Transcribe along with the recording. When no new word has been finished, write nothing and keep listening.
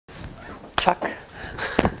Chuck.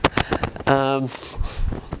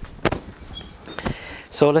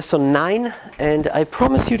 So lesson 9, and I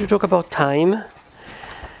promise you to talk about time,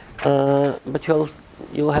 but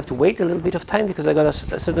you'll have to wait a little bit of time because I got a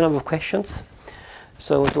certain number of questions.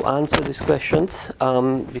 So I want to answer these questions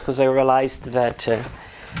because I realized that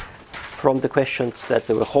from the questions that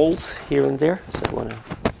there were holes here and there, so I want to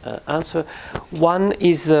answer. One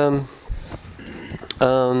is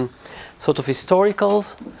sort of historical,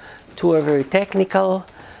 two are very technical,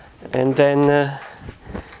 and then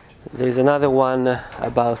there's another one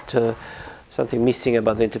about something missing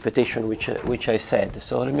about the interpretation, which I said.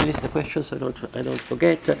 So let me list the questions so I don't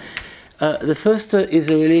forget. The first is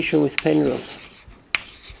a relation with Penrose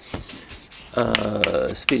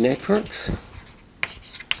spin networks.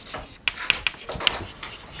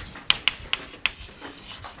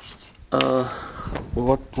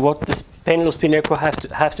 What does Penrose spin network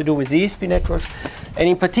have to do with these spin networks? And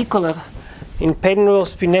in particular, in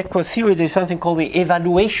Penrose spin network theory, there is something called the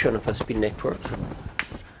evaluation of a spin network.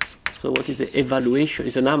 So what is the evaluation?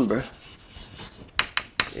 It's a number.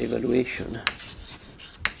 Evaluation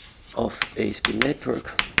of a spin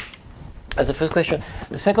network. That's the first question.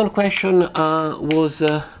 The second question was,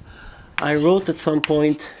 I wrote at some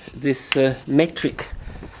point this metric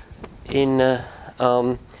in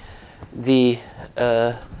the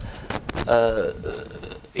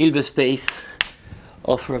Hilbert space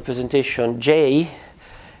of representation J,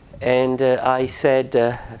 and I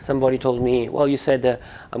said, somebody told me, well, you said,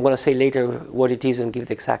 I'm going to say later what it is and give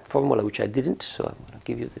the exact formula, which I didn't, so I'm going to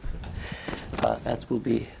give you this. That will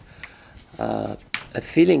be a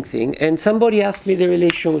filling thing. And somebody asked me the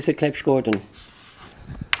relation with the Clebsch-Gordan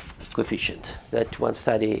coefficient that one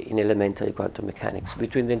study in elementary quantum mechanics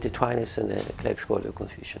between the intertwiners and the Clebsch-Gordan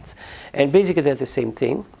coefficients. And basically they're the same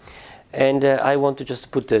thing. And I want to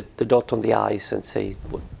just put the dot on the i's and say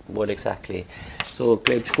what exactly. So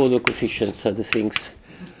Clebsch-Gordan coefficients are the things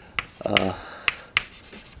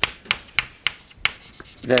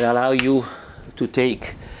that allow you to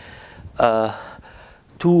take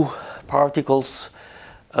two particles,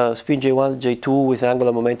 spin J1, J2 with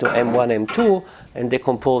angular momentum M1, M2, and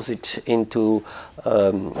decompose it into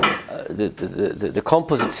the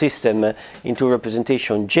composite system into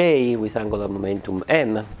representation J with angular momentum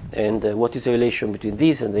M. And what is the relation between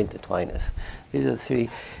these and the intertwiners? These are the three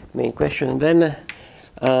main questions. And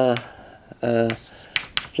then,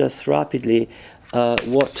 just rapidly,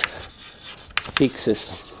 what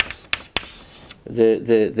fixes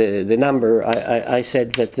the number? I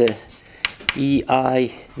said that the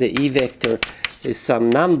EI, the E vector, is some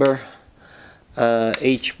number.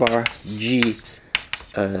 H bar G,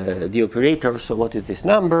 the operator. So what is this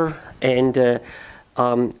number? And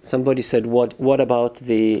somebody said, what about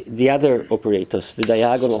the other operators, the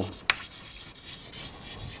diagonal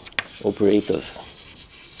operators?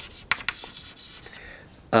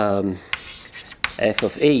 F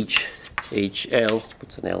of H, HL,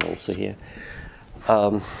 puts an L also here.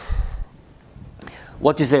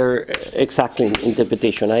 What is their exactly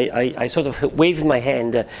interpretation? I sort of waved my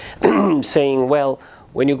hand saying, well,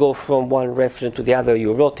 when you go from one reference to the other,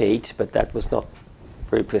 you rotate, but that was not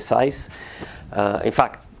very precise. In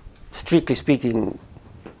fact, strictly speaking,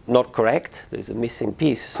 not correct. There's a missing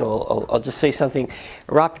piece. So I'll just say something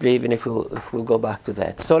rapidly, even if we'll go back to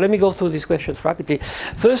that. So let me go through these questions rapidly.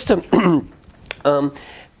 First,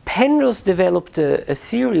 Penrose developed a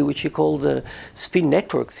theory which he called spin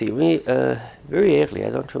network theory very early. I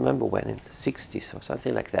don't remember when, in the 60s or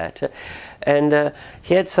something like that. And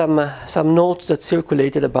he had some notes that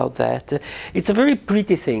circulated about that. It's a very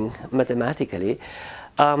pretty thing mathematically,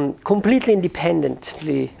 completely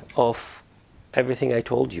independently of everything I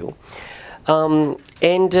told you.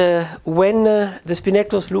 And when the spin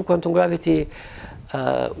networks through quantum gravity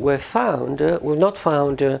were not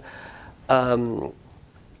found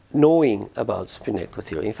knowing about spin network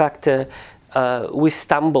theory. In fact, we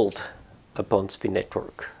stumbled upon spin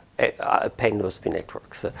network, Penrose spin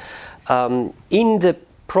networks. In the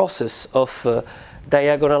process of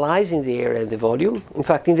diagonalizing the area and the volume, in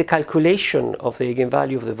fact, in the calculation of the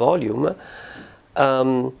eigenvalue of the volume,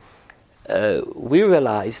 we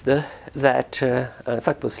realized that, in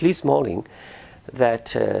fact, it was Lee Smalling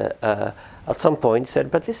that at some point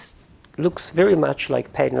said, but this looks very much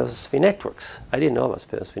like Penrose spin networks. I didn't know about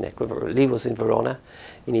Penrose spin networks. Lee was in Verona,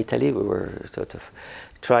 in Italy. We were sort of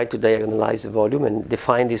trying to diagonalize the volume and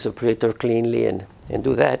define this operator cleanly and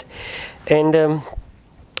do that. And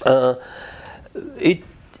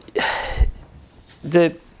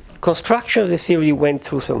the construction of the theory went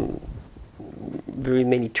through some very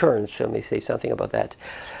many turns, so I may say something about that.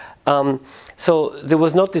 So there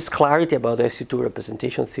was not this clarity about the SU2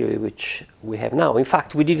 representation theory which we have now. In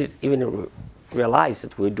fact, we didn't even realize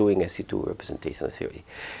that we were doing SU2 representation theory.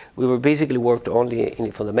 We were basically worked only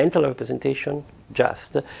in fundamental representation,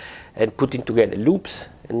 just, and putting together loops,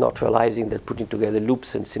 and not realizing that putting together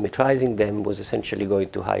loops and symmetrizing them was essentially going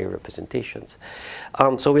to higher representations.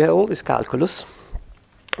 So we have all this calculus,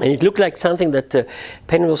 and it looked like something that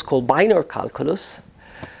Penrose called binary calculus,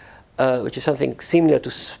 which is something similar to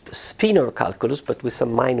spinor calculus, but with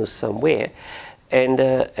some minus somewhere. And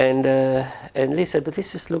Lee said, but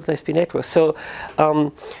this looks like spin network. So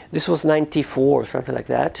this was 94, something like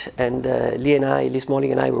that. And Lee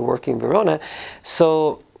Smalling and I were working in Verona.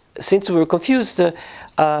 So since we were confused,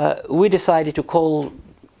 we decided to call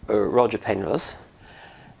Roger Penrose.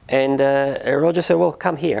 And Roger said, well,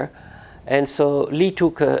 come here. And so Lee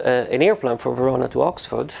took an airplane from Verona to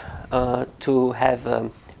Oxford to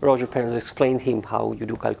have Roger Penrose explain him how you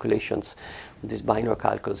do calculations with this binary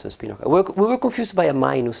calculus and spinor calculus. We were confused by a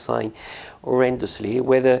minus sign horrendously,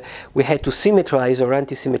 whether we had to symmetrize or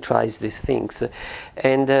anti-symmetrize these things.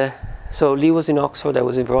 And so Lee was in Oxford, I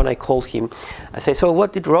was in Verona, I called him. I said, so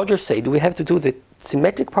what did Roger say? Do we have to do the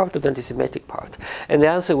symmetric part or the anti-symmetric part? And the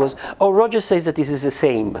answer was, oh, Roger says that this is the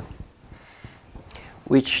same,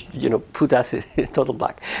 which, you know, put us in total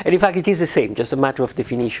black. And in fact, it is the same, just a matter of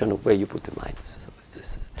definition of where you put the minus.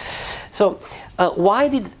 So why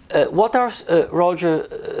did, what are Roger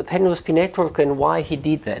Penrose spin network and why he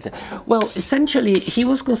did that? Well, essentially, he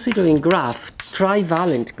was considering graph,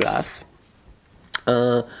 trivalent graph,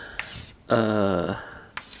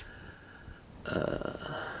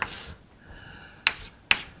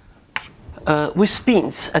 with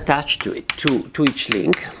spins attached to it, to each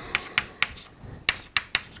link.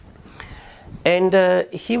 And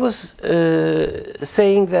he was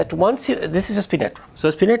saying that once you, this is a spin network. So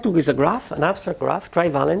a spin network is a graph, an abstract graph,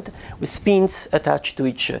 trivalent, with spins attached to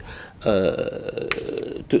each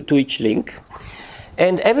link.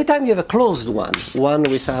 And every time you have a closed one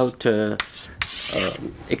without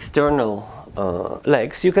external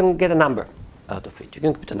legs, you can get a number out of it. You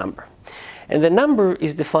can put a number. And the number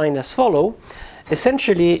is defined as follow.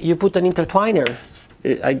 Essentially, you put an intertwiner.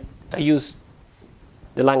 I use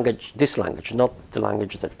the language, this language, not the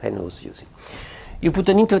language that Penrose was using. You put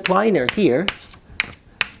an intertwiner here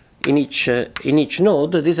in each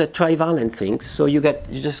node. These are trivalent things, so you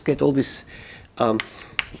just get all these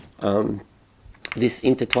these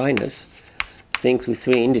intertwiners, things with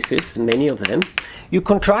 3 indices, many of them. You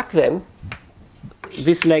contract them,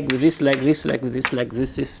 this leg with this leg, this leg with this leg,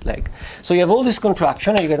 this leg. So you have all this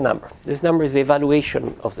contraction, and you get a number. This number is the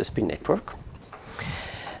evaluation of the spin network.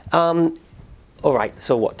 All right,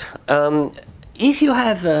 so what? If you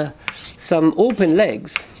have some open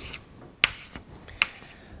legs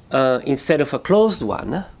instead of a closed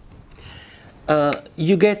one,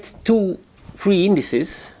 you get 2 free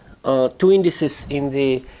indices, 2 indices in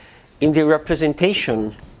the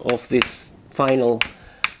representation of this final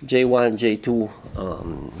J1, J2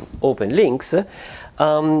 open links.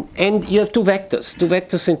 And you have 2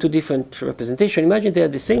 vectors in 2 different representations. Imagine they are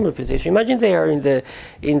the same representation. Imagine they are in the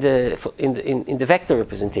vector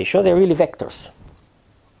representation. They're really vectors.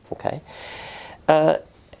 Okay,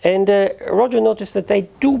 and Roger noticed that they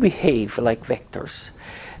do behave like vectors,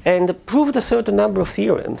 and proved a certain number of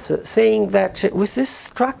theorems, saying that with this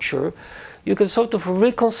structure, you can sort of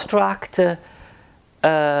reconstruct.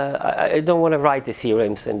 I don't want to write the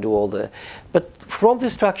theorems and do all the, but from the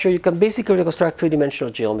structure you can basically reconstruct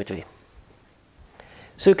 3-dimensional geometry.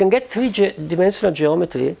 So you can get 3-dimensional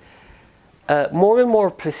geometry more and more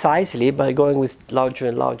precisely by going with larger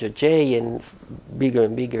and larger J and bigger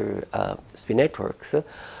spin networks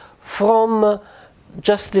from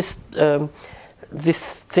just this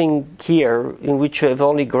this thing here in which you have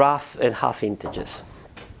only graph and half integers.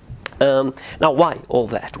 Now, why all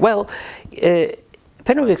that? Well.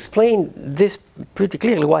 Penrose explained this pretty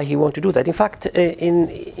clearly why he wanted to do that. In fact,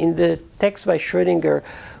 in the text by Schrödinger,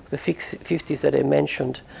 the 50s that I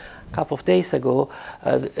mentioned a couple of days ago,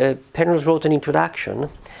 Penrose wrote an introduction.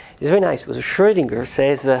 It's very nice because Schrödinger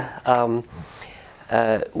says,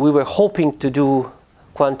 we were hoping to do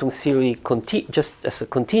quantum theory just as a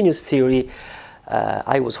continuous theory.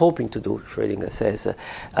 I was hoping to do, Schrödinger says,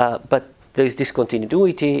 but there is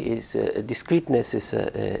discontinuity, discreteness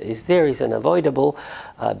is unavoidable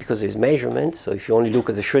because there is measurement. So if you only look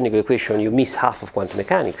at the Schrödinger equation, you miss half of quantum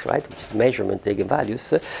mechanics, right? Which is measurement,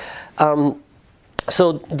 eigenvalues.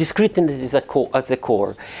 So discreteness is at the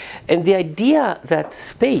core. And the idea that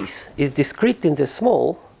space is discrete in the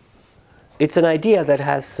small, it's an idea that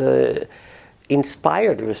has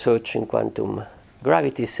inspired research in quantum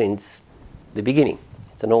gravity since the beginning.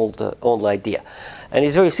 It's an old idea. And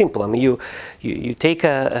it's very simple. I mean, you take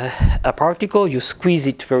a particle, you squeeze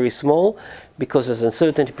it very small, because there's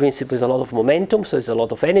uncertainty principle, there's a lot of momentum, so there's a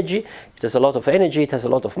lot of energy. If there's a lot of energy, it has a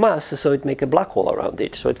lot of mass, so it makes a black hole around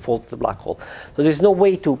it, so it falls to the black hole. So there's no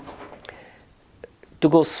way to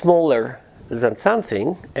go smaller than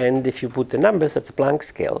something, and if you put the numbers, that's a Planck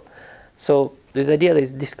scale. So this idea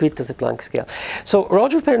is discrete as a Planck scale. So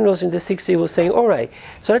Roger Penrose in the 60s was saying, all right,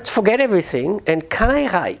 so let's forget everything, and can I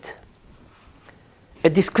write a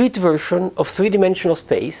discrete version of three-dimensional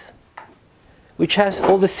space which has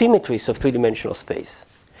all the symmetries of three-dimensional space?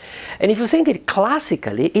 And if you think it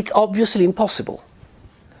classically, it's obviously impossible,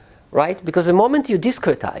 right? Because the moment you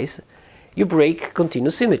discretize, you break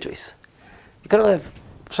continuous symmetries. You cannot have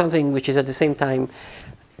something which is at the same time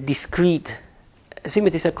discrete.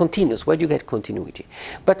 Symmetries are continuous. Where do you get continuity?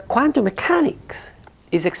 But quantum mechanics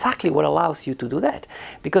is exactly what allows you to do that,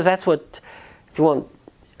 because that's what, if you want,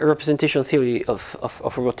 a representation theory of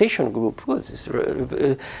a rotation group.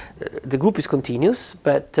 The group is continuous,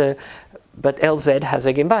 but Lz has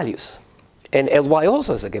eigenvalues, and Ly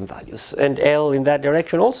also has eigenvalues, and L in that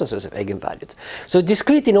direction also has eigenvalues. So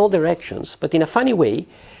discrete in all directions, but in a funny way,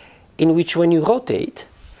 in which when you rotate,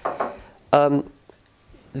 the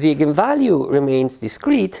eigenvalue remains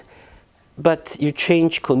discrete, but you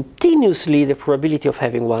change continuously the probability of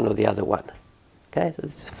having one or the other one. Okay, so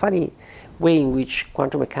it's a funny way in which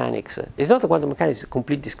quantum mechanics, it's not a quantum mechanics, it's a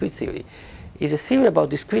complete discrete theory. It's a theory about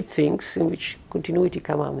discrete things in which continuity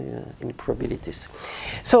comes out in probabilities.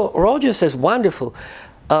 So Roger says, wonderful,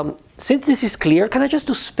 since this is clear, can I just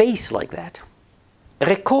do space like that?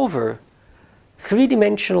 Recover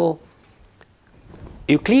three-dimensional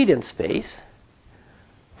Euclidean space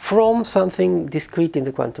from something discrete in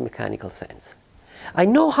the quantum mechanical sense. I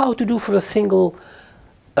know how to do for a single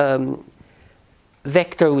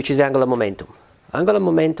vector, which is angular momentum. Angular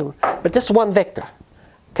momentum, but just one vector.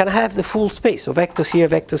 Can I have the full space? So vectors here,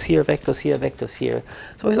 vectors here, vectors here, vectors here.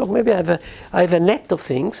 So I thought maybe I have a net of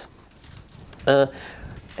things,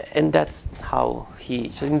 and that's how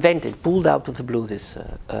he invented, pulled out of the blue this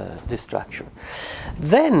structure.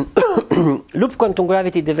 Then loop quantum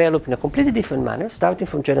gravity developed in a completely different manner, starting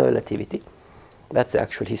from general relativity. That's the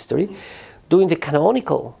actual history. Doing the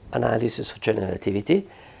canonical analysis of general relativity,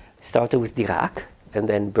 started with Dirac, and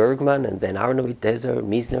then Bergman, and then Arnovit, Deser,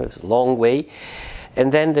 Misner, a long way.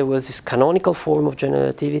 And then there was this canonical form of general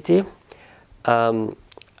relativity.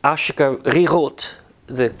 Ashoka rewrote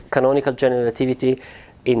the canonical general relativity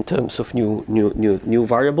in terms of new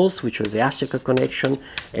variables, which was the Ashoka connection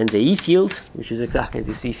and the E field, which is exactly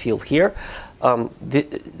this E field here.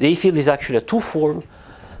 The E field is actually a two-form,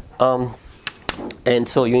 and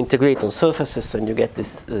so you integrate on surfaces and you get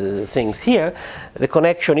these things here. The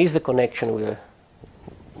connection is the connection.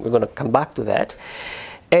 We're going to come back to that.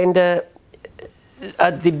 And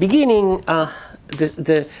at the beginning,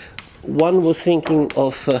 the one was thinking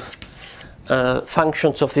of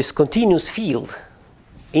functions of this continuous field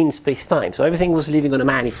in space-time. So everything was living on a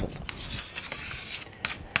manifold.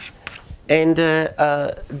 And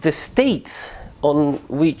the states on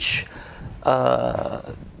which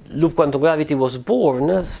loop quantum gravity was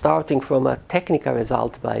born, starting from a technical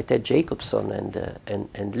result by Ted Jacobson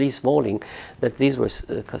and Lee Smalling, that these were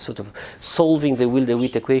sort of solving the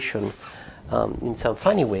Will-DeWitt equation in some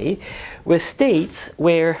funny way, were states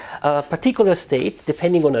where a particular state,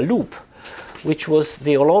 depending on a loop, which was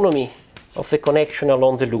the holonomy of the connection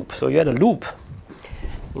along the loop. So you had a loop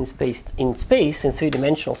in space, in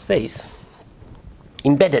three-dimensional space,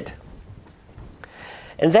 embedded.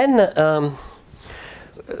 And then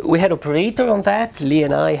we had operator on that. Lee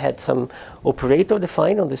and I had some operator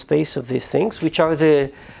defined on the space of these things, which are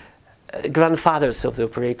the grandfathers of the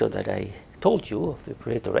operator that I told you, of the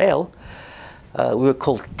operator L. We were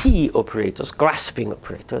called T operators, grasping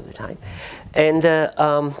operator at the time.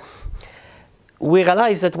 And we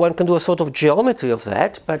realized that one can do a sort of geometry of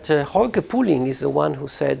that, but Jorge Pulling is the one who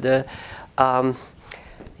said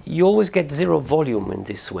you always get zero volume in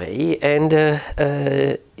this way. And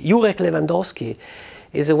Jurek Lewandowski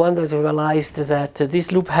is the one that realized that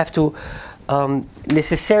this loop have to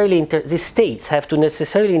necessarily, these states have to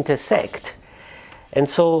necessarily intersect. And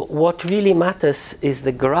so what really matters is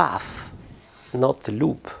the graph, not the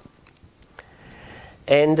loop.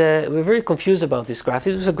 And we're very confused about this graph.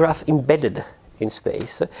 This was a graph embedded in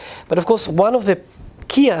space. But of course, one of the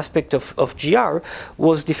key aspects of GR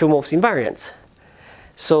was diffeomorphism invariance.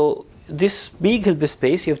 So this big Hilbert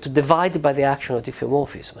space, you have to divide by the action of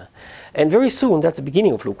diffeomorphism. And very soon, that's the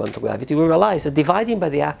beginning of loop quantum gravity, we realize that dividing by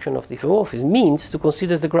the action of diffeomorphism means to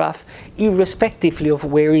consider the graph irrespectively of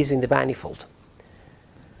where it is in the manifold.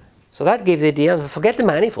 So that gave the idea of forget the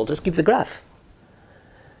manifold, just give the graph.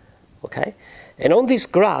 Okay? And on this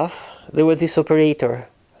graph, there was this operator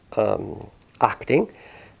acting,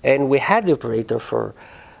 and we had the operator for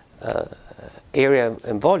area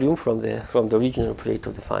and volume from the original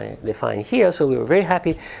operator defined here. So we were very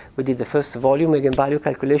happy. We did the first volume eigenvalue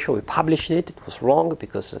calculation. We published it. It was wrong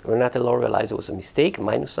because Renata Law realized it was a mistake, a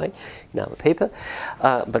minus sign in our paper.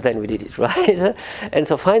 But then we did it right. And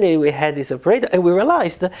so finally we had this operator, and we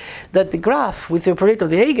realized that the graph with the operator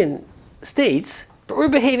of the eigen states were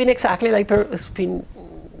behaving exactly like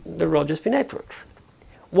the Rogers spin networks.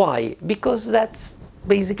 Why? Because that's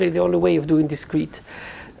basically the only way of doing discrete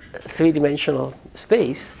three-dimensional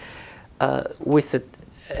space with the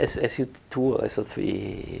SU2 or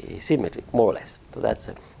SO3 symmetry, more or less. So that's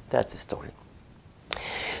the story.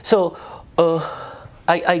 So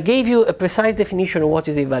I gave you a precise definition of what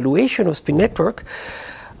is the evaluation of spin network.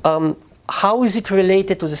 How is it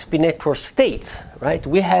related to the spin network states? Right?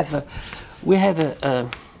 We have a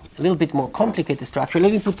little bit more complicated structure.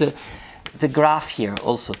 Let me put the graph here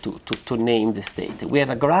also to name the state. We have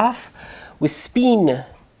a graph with spin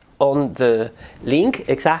on the link,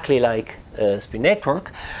 exactly like a spin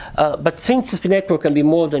network. But since the spin network can be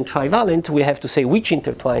more than trivalent, we have to say which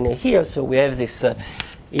intertwiner here. So we have this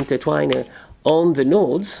intertwiner on the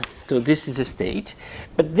nodes. So this is a state.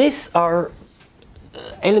 But these are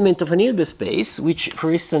elements of an Hilbert space, which,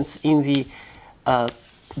 for instance, in the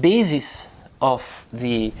basis of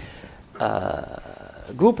the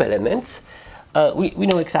group elements, we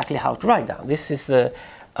know exactly how to write down. This is a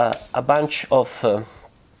bunch of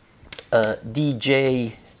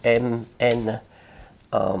DJ MN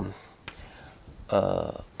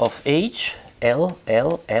of H, L,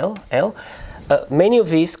 L, L, L. Many of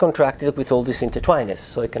these contracted with all these intertwiners.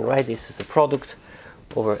 So I can write this as a product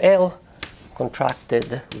over L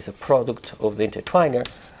contracted with a product of the intertwiner.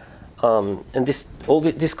 And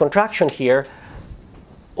this contraction here,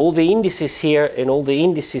 all the indices here and all the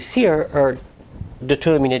indices here are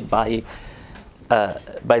determined by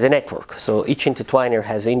the network. So each intertwiner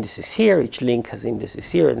has indices here, each link has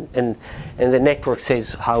indices here, and the network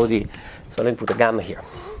says how the, so let me put a gamma here.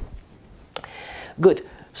 Good.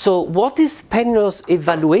 So what is Penrose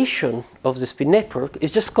evaluation of the spin network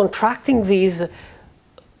is just contracting these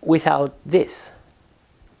without this.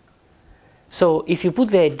 So if you put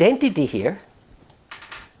the identity here,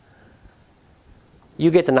 you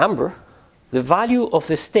get a number, the value of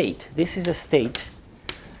the state. This is a state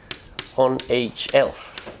on HL,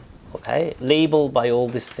 okay, labeled by all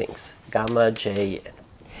these things, gamma, J, N.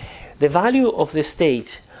 The value of the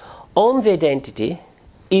state on the identity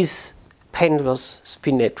is Penrose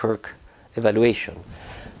spin network evaluation.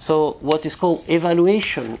 So what is called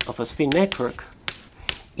evaluation of a spin network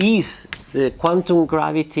is the quantum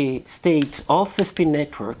gravity state of the spin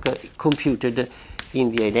network computed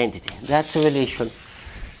in the identity. That's a relation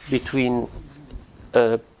between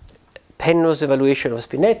Penrose evaluation of a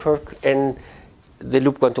spin network and the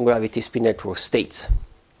loop quantum gravity spin network states.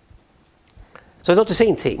 So it's not the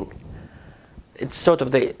same thing. It's sort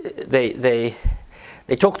of they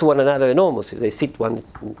talk to one another enormously. They sit one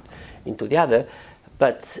into the other,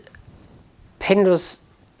 but Penrose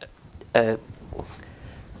in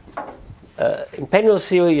Penrose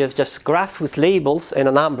theory, you have just graph with labels and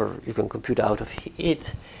a number you can compute out of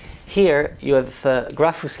it. Here you have a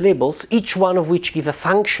graph with labels, each one of which give a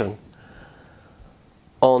function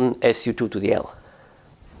on SU2 to the L.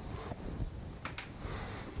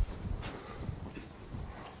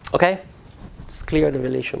 Okay? It's clear the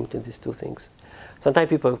relation between these two things. Sometimes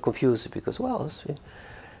people are confused because, well,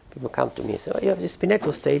 people come to me and say, oh, you have this spin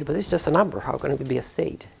network state, but it's just a number. How can it be a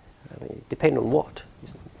state? I mean, it depends on what.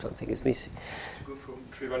 Something is missing. To go from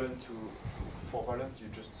trivalent to four-valent, you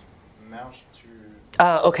just merge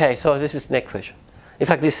to... Okay, so this is the next question. In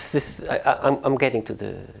fact, I'm getting to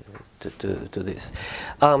this.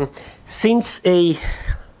 Since a...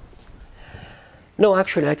 No,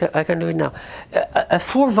 actually, I can do it now. A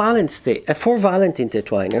four-valent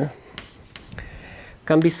intertwiner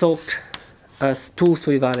can be thought as two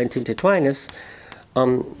three-valent intertwiners,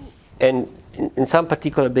 and in some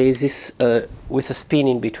particular basis with a spin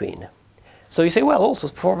in between. So you say, well, also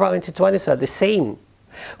four-valent intertwiners are the same.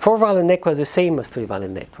 Four-valent networks are the same as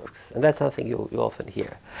three-valent networks, and that's something you often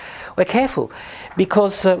hear. Well, careful,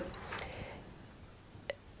 because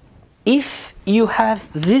if you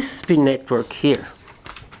have this spin network here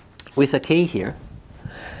with a K here,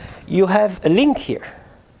 you have a link here.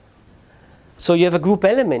 So you have a group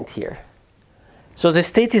element here. So the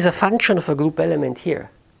state is a function of a group element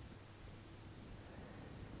here.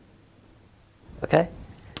 Okay?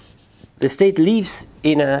 The state lives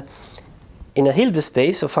in in a Hilbert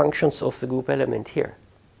space of functions of the group element here.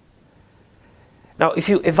 Now, if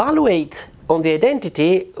you evaluate on the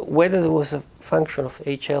identity whether there was a function of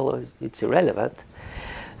HL, or it's irrelevant.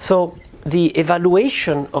 So the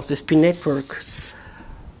evaluation of the spin network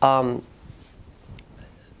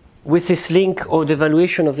with this link, or the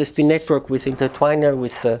evaluation of the spin network with intertwiner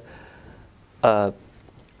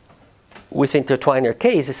with intertwiner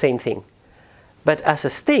K is the same thing. But as a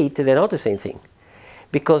state, they're not the same thing.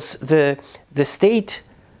 Because the state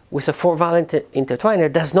with a 4-valent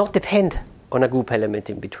intertwiner does not depend on a group element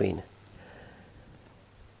in between.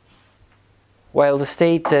 While the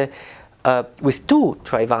state with 2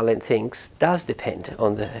 trivalent things does depend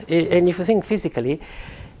on the... And if you think physically,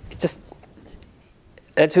 it's just...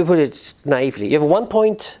 Let's put it naively. You have 1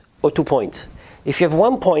 point or 2 points. If you have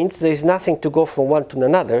 1 point, there is nothing to go from one to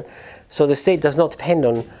another, so the state does not depend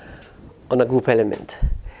on a group element.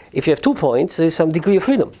 If you have 2 points, there is some degree of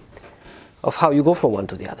freedom of how you go from one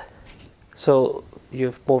to the other. So you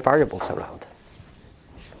have more variables around.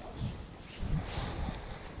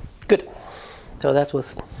 Good. So that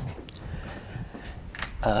was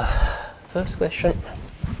first question.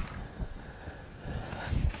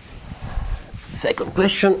 Second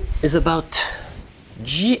question is about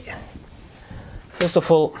G. First of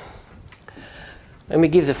all, let me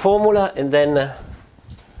give the formula, and then,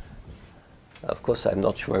 of course, I'm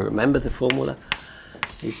not sure I remember the formula.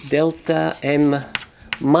 It's delta m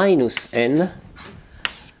minus n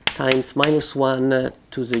times minus 1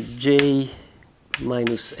 to the j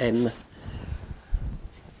minus m.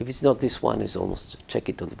 If it's not this one, it's almost, check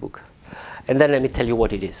it on the book. And then let me tell you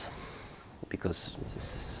what it is, because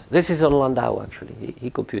this is on Landau, actually. He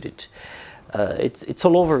computed. It's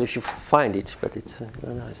all over if you find it, but it's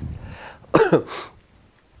very nice.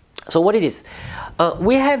 So what it is,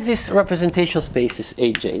 we have this representation spaces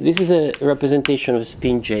AJ. This is a representation of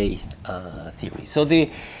spin J theory. So the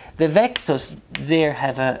vectors there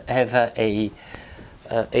have an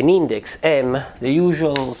index m. The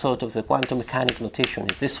usual sort of the quantum mechanic notation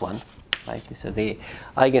is this one, right? This is the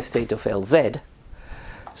eigenstate of Lz.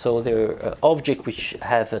 So they're objects which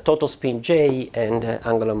have a total spin J and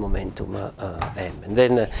angular momentum m. And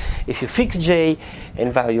then if you fix J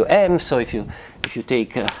and value m, so if you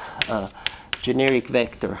take a generic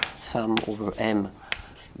vector sum over m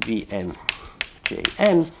Vm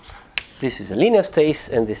Jm, this is a linear space,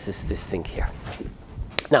 and this is this thing here.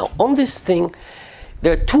 Now on this thing,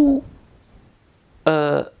 there are two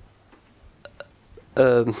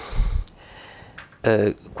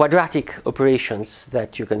quadratic operations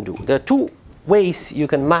that you can do. There are two ways you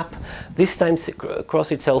can map this times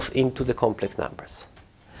across itself into the complex numbers.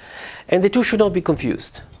 And the two should not be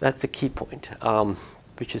confused. That's the key point,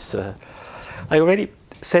 which is, I already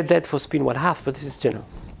said that for spin 1/2, but this is general.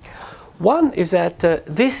 One is that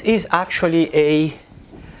this is actually a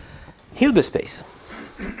Hilbert space.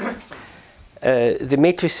 The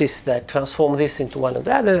matrices that transform this into one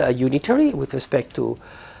another are unitary with respect to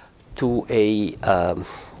a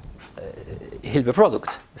Hilbert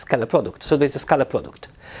product, a scalar product. So there's a scalar product.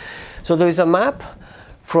 So there is a map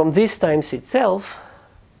from this times itself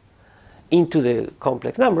into the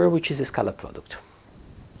complex number, which is a scalar product.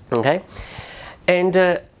 Okay?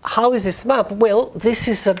 And how is this map? Well, this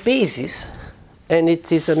is a basis, and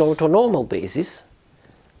it is an orthonormal basis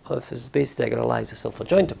of this base diagonalized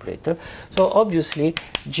self-adjoint operator. So obviously,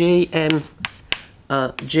 Jm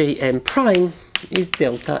prime is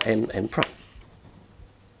delta m prime.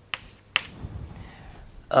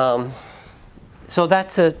 So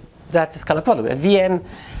that's a scalar product. And Vm,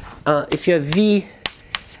 if you have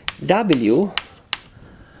Vw,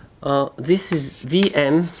 this is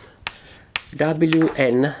Vm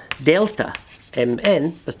Wn delta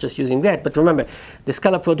Mn. That's just using that. But remember, the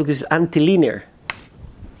scalar product is antilinear,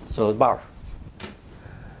 so bar,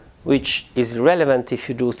 which is relevant if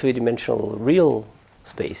you do three-dimensional real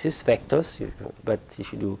spaces, vectors, but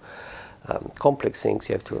if you do complex things,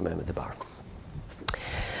 you have to remember the bar.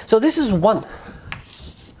 So this is one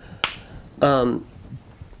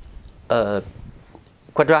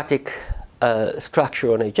quadratic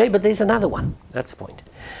structure on AJ, but there's another one. That's the point.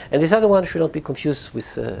 And this other one should not be confused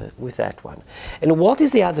with that one. And what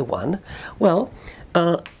is the other one? Well,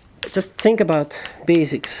 just think about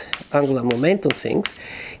basics, angular momentum things.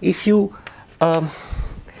 If you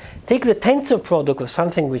take the tensor product of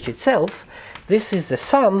something which itself, this is the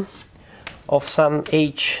sum of some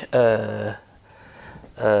h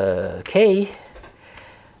k,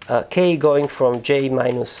 k going from j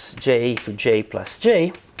minus j to j plus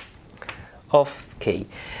j of k.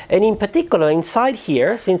 And in particular, inside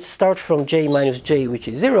here, since it starts from j minus j, which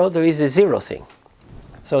is 0, there is a 0 thing.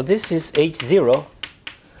 So this is h0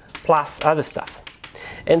 plus other stuff.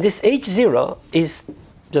 And this H0 is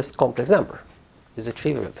just complex number. It's a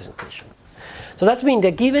trivial representation. So that means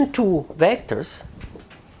that given two vectors,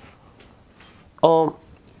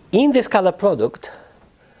 in the scalar product,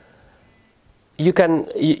 you can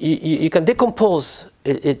decompose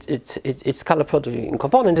its scalar product in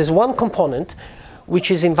components. There's one component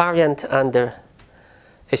which is invariant under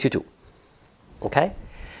SU2. Okay?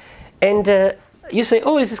 And you say,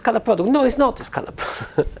 oh, it's a scalar product. No, it's not a scalar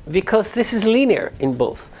product because this is linear in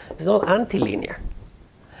both. It's not antilinear.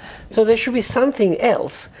 So there should be something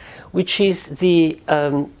else, which is the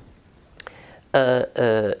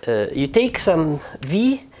you take some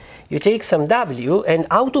V, you take some W, and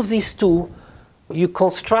out of these two, you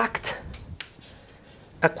construct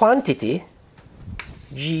a quantity,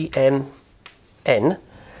 G, M, N,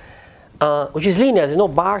 which is linear, there's no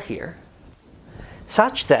bar here,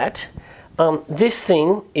 such that this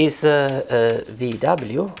thing is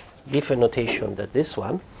VW, different notation than this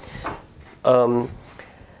one,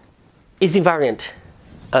 is invariant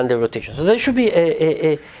under rotation. So there should be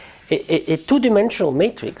a two-dimensional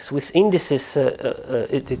matrix with indices,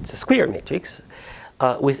 it's a square matrix,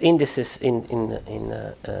 with indices in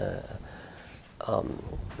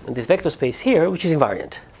this vector space here, which is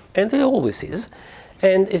invariant. And there always is.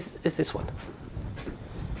 And it's this one.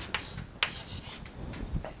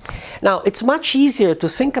 Now, it's much easier to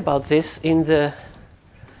think about this in the...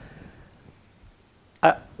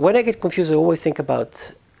 when I get confused, I always think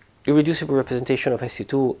about irreducible representation of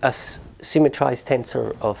SU2 as symmetrized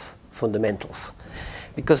tensor of fundamentals.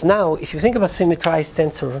 Because now, if you think about symmetrized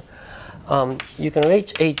tensor, you can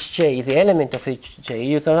write Hj, the element of Hj,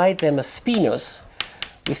 you can write them as spinors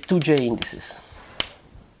with 2j indices.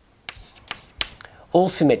 All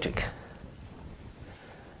symmetric,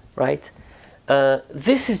 right?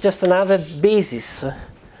 This is just another basis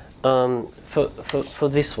for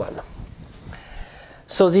this one.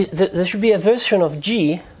 So there should be a version of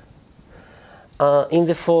G in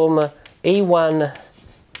the form A1,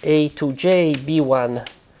 A2j, B1,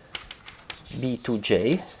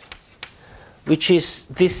 B2j, which is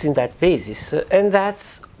this in that basis. And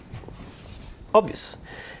that's obvious,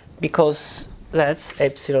 because that's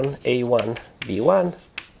epsilon A1, B1,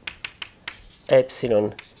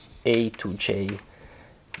 epsilon A2j,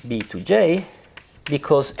 B2j,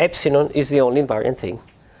 because epsilon is the only invariant thing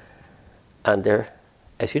under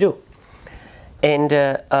SU2. And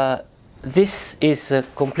this is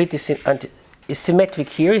completely symmetric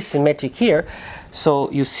here, is symmetric here.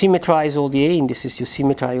 So you symmetrize all the A indices, you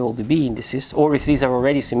symmetrize all the B indices, or if these are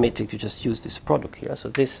already symmetric, you just use this product here. So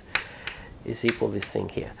this is equal this thing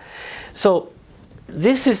here. So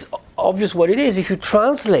this is obvious what it is. If you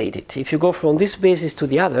translate it, if you go from this basis to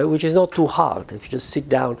the other, which is not too hard, if you just sit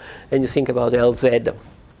down and you think about LZ,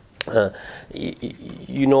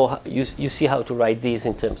 you see how to write these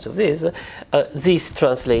in terms of this. This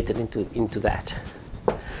translated into that.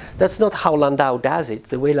 That's not how Landau does it.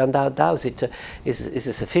 The way Landau does it is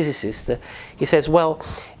as a physicist. He says, well,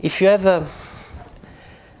 if you have a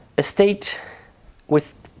state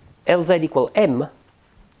with Lz equal m,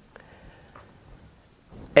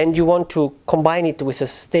 and you want to combine it with a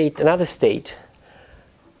state, another state,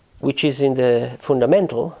 which is in the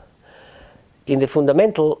fundamental,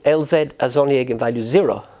 Lz has only eigenvalue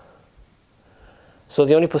 0. So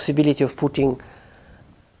the only possibility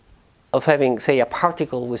of having, say, a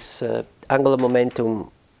particle with angular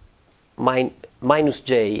momentum minus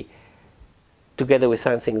j together with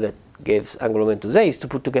something that gives angular momentum z is to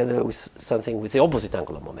put together with something with the opposite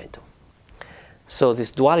angular momentum. So this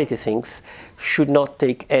duality things should not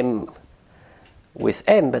take m with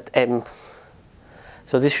m, but m.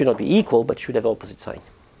 So this should not be equal, but should have opposite sign.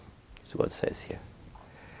 That's what it says here.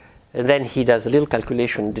 And then he does a little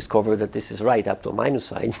calculation and discover that this is right up to a minus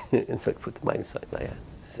sign. And so I put the minus sign. Yeah,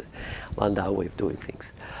 it's a Landau way of doing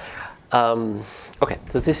things. Okay,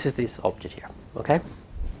 so this is this object here. Okay.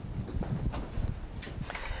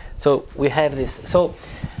 So we have this. So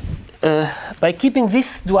by keeping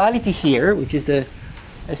this duality here, which is the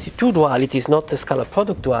SU2 duality, is not the scalar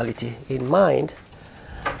product duality in mind,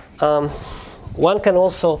 one can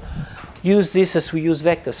also use this as we use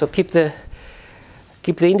vectors. So keep the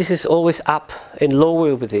indices always up and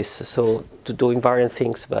lower with this. So to do invariant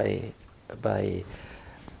things by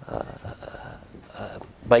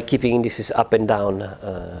keeping indices up and down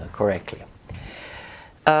correctly.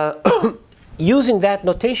 Using that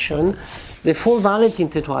notation, the 4-valent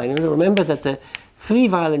intertwiner, remember that the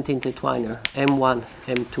 3-valent intertwiner, M1,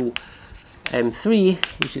 M2, M3,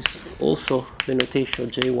 which is also the notation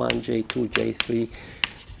of J1, J2, J3,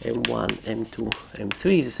 M1, M2,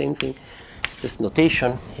 M3 is the same thing. this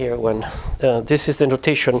notation here when this is the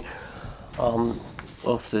notation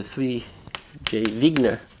of the three J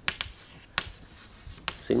Wigner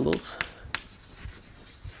symbols.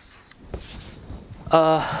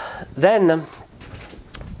 Then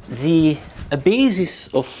the basis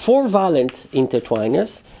of 4 valent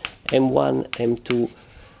intertwiners, M1, M2,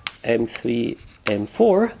 M3,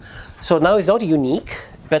 M4. So now it's not unique,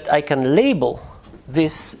 but I can label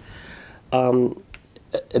this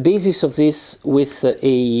a basis of this with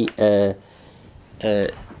a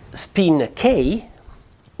spin K,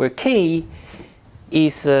 where K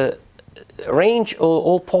is a range of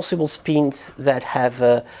all possible spins that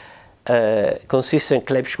have consistent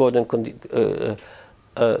Clebsch-Gordan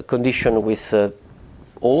condition with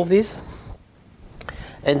all of this.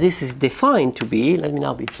 And this is defined to be, let me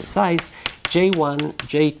now be precise, J1,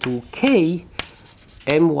 J2, K,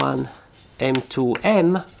 M1, M2,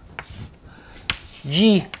 M,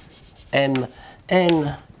 G, M,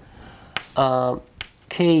 N,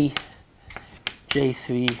 K,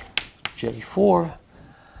 J3, J4,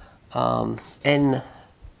 N,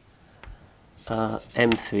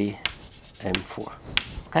 M3, M4.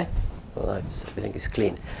 Okay, well, everything is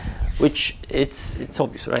clean. Which it's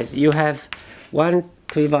obvious, right? You have 1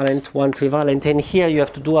 trivalent, 1 trivalent, and here you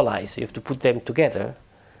have to dualize. You have to put them together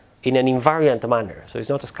in an invariant manner. So it's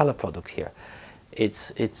not a scalar product here.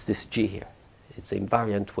 It's this G here. It's an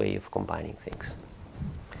invariant way of combining things,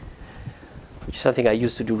 which is something I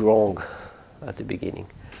used to do wrong at the beginning.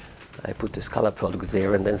 I put the scalar product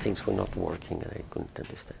there, and then things were not working, and I couldn't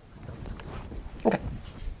understand. Okay.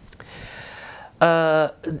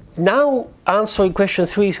 Now answering question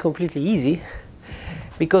 3 is completely easy,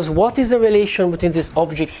 because what is the relation between this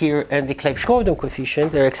object here and the Clebsch-Gordan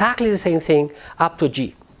coefficient? They're exactly the same thing up to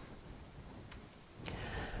G.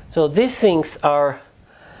 So these things are,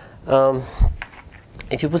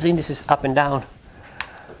 if you put the indices up and down,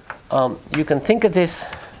 you can think of this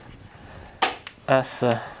as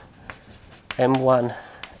M1,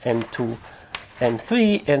 M2,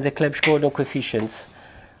 M3, and the Clebsch-Gordan coefficients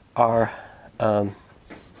are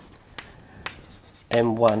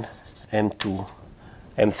M1, M2,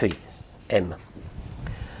 M3, M.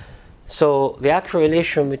 So the actual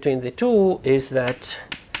relation between the two is that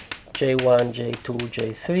J1, J2,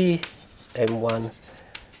 J3, M1,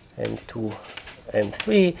 M2,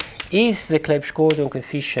 M3 is the Clebsch-Gordan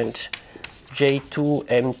coefficient J2,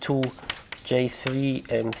 M2, J3,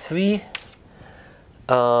 M3,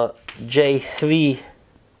 J3,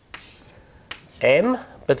 M,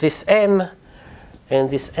 but this M and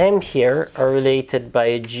this M here are related by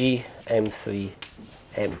a G, M3,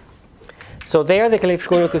 M. So they are the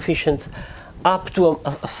Clebsch-Gordan coefficients up to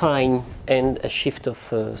a sign and a shift of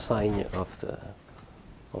sign of the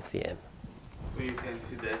M. So you can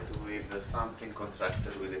see that with something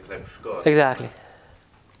contracted with the Clebsch-Gordan. Exactly.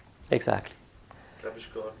 Exactly.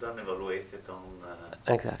 Clebsch-Gordan evaluated on.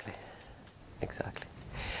 Exactly. Exactly.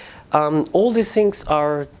 All these things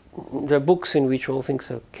are, there are books in which all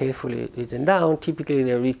things are carefully written down. Typically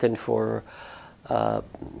they're written for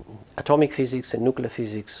atomic physics and nuclear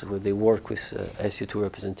physics, where they work with SU2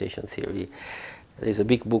 representation theory. There's a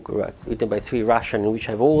big book written by 3 Russians, in which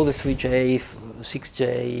have all the 3J,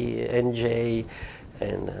 6J, NJ,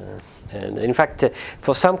 and in fact,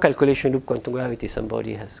 for some calculation loop quantum gravity,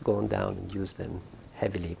 somebody has gone down and used them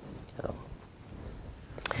heavily.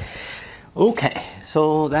 Okay,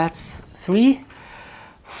 so that's 3.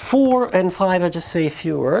 4 and 5, I'll just say a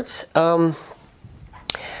few words.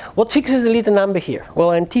 What fixes the little number here? Well,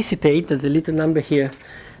 I anticipate that the little number here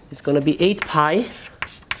is going to be 8 pi,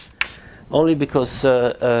 only because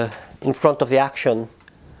in front of the action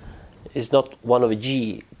is not 1 over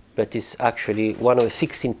g, but is actually 1 over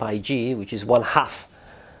 16 pi g, which is 1/2.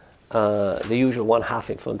 The usual 1/2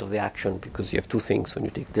 in front of the action, because you have 2 things when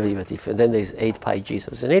you take derivative, and then there's 8 pi g,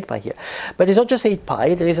 so there's an 8 pi here. But it's not just 8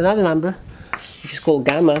 pi, there is another number, which is called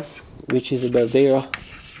gamma, which is the Barbero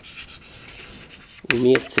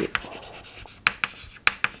Mirzi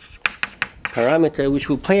parameter, which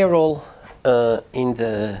will play a role in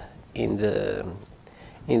the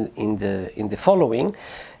following.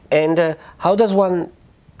 And how does one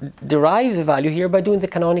derive the value here? By doing the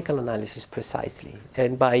canonical analysis precisely,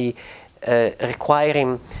 and by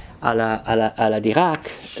requiring a la Dirac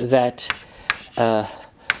that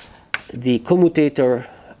the commutator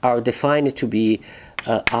are defined to be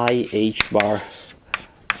I H bar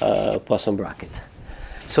Poisson bracket.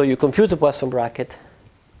 So you compute the Poisson bracket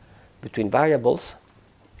between variables.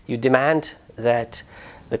 You demand that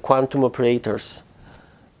the quantum operators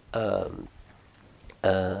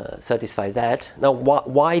satisfy that. Now,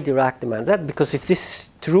 why Dirac demands that? Because if this is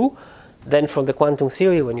true, then from the quantum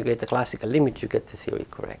theory, when you get the classical limit, you get the theory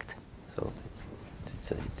correct. So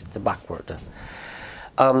it's a backward.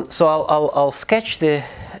 So I'll sketch the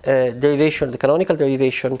derivation, the canonical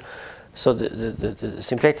derivation. So the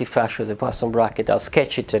symplectic structure of the Poisson bracket, I'll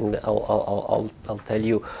sketch it, and I'll tell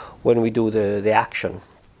you when we do the action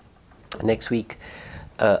next week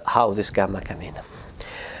how this gamma come in.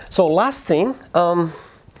 So last thing,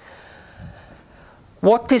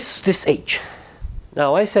 what is this H?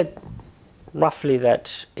 Now I said roughly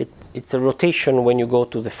that it's a rotation when you go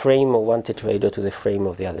to the frame of one tetrahedron to the frame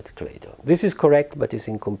of the other tetrahedron. This is correct, but it's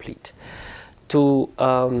incomplete. To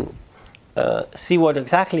see what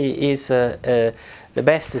exactly is the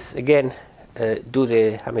best is, again, do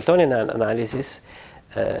the Hamiltonian analysis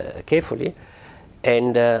carefully,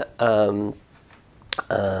 and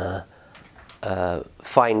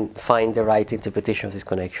find the right interpretation of this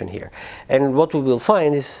connection here. And what we will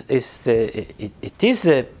find is it is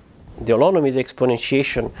the holonomy, the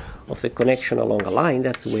exponentiation of the connection along a line.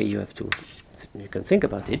 That's the way you can think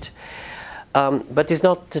about it. But it's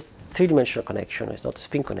not the three-dimensional connection. It's not the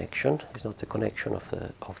spin connection. It's not the connection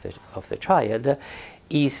of the triad.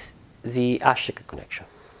 Is the Ashika connection.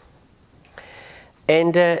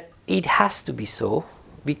 And it has to be so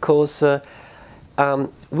because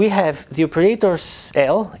we have the operators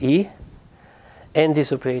L, E, and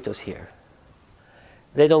these operators here.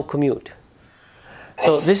 They don't commute.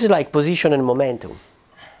 So this is like position and momentum.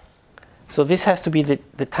 So this has to be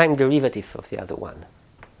the time derivative of the other one.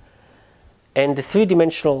 And the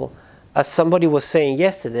three-dimensional, as somebody was saying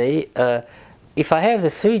yesterday, if I have the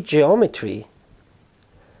three geometry,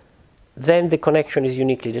 then the connection is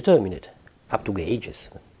uniquely determinate, up to gauges.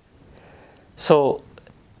 So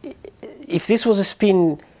if this was a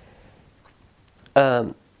spin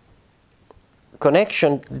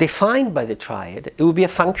connection defined by the triad, it would be a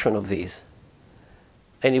function of this.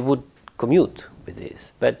 And it would commute with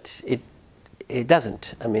this. But it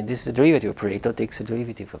doesn't. I mean, this is a derivative operator, takes a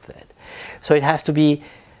derivative of that. So it has to be,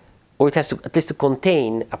 or it has to at least to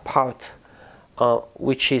contain a part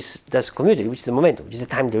which does commute, which is the momentum, which is the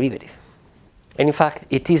time derivative. And in fact,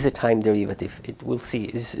 it is a time derivative. We'll see.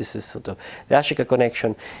 This is sort of the Ashika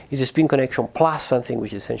connection is a spin connection plus something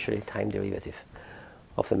which is essentially a time derivative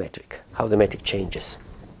of the metric, how the metric changes.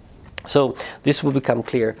 So this will become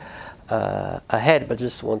clear ahead, but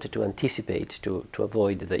just wanted to anticipate to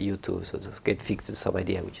avoid that you two sort of get fixed to some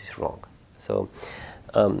idea which is wrong. So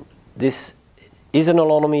this is an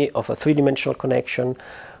holonomy of a three-dimensional connection,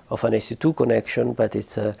 of an SU2 connection, but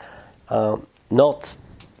it's not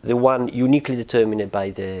the one uniquely determined by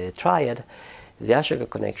the triad, the Ashika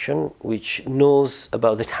connection, which knows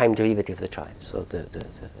about the time derivative of the triad, so the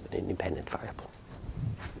independent variable.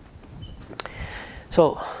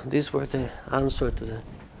 So these were the answer to the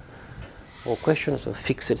all questions. So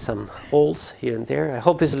fixed some holes here and there. I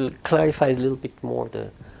hope this clarifies a little bit more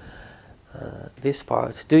this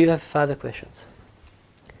part. Do you have further questions?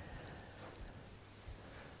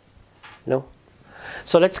 No?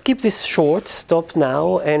 So let's keep this short, stop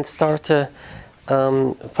now, and start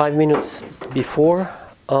 5 minutes before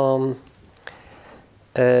 10,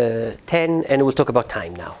 and we'll talk about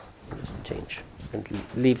time now. Just change and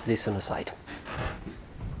leave this on the side.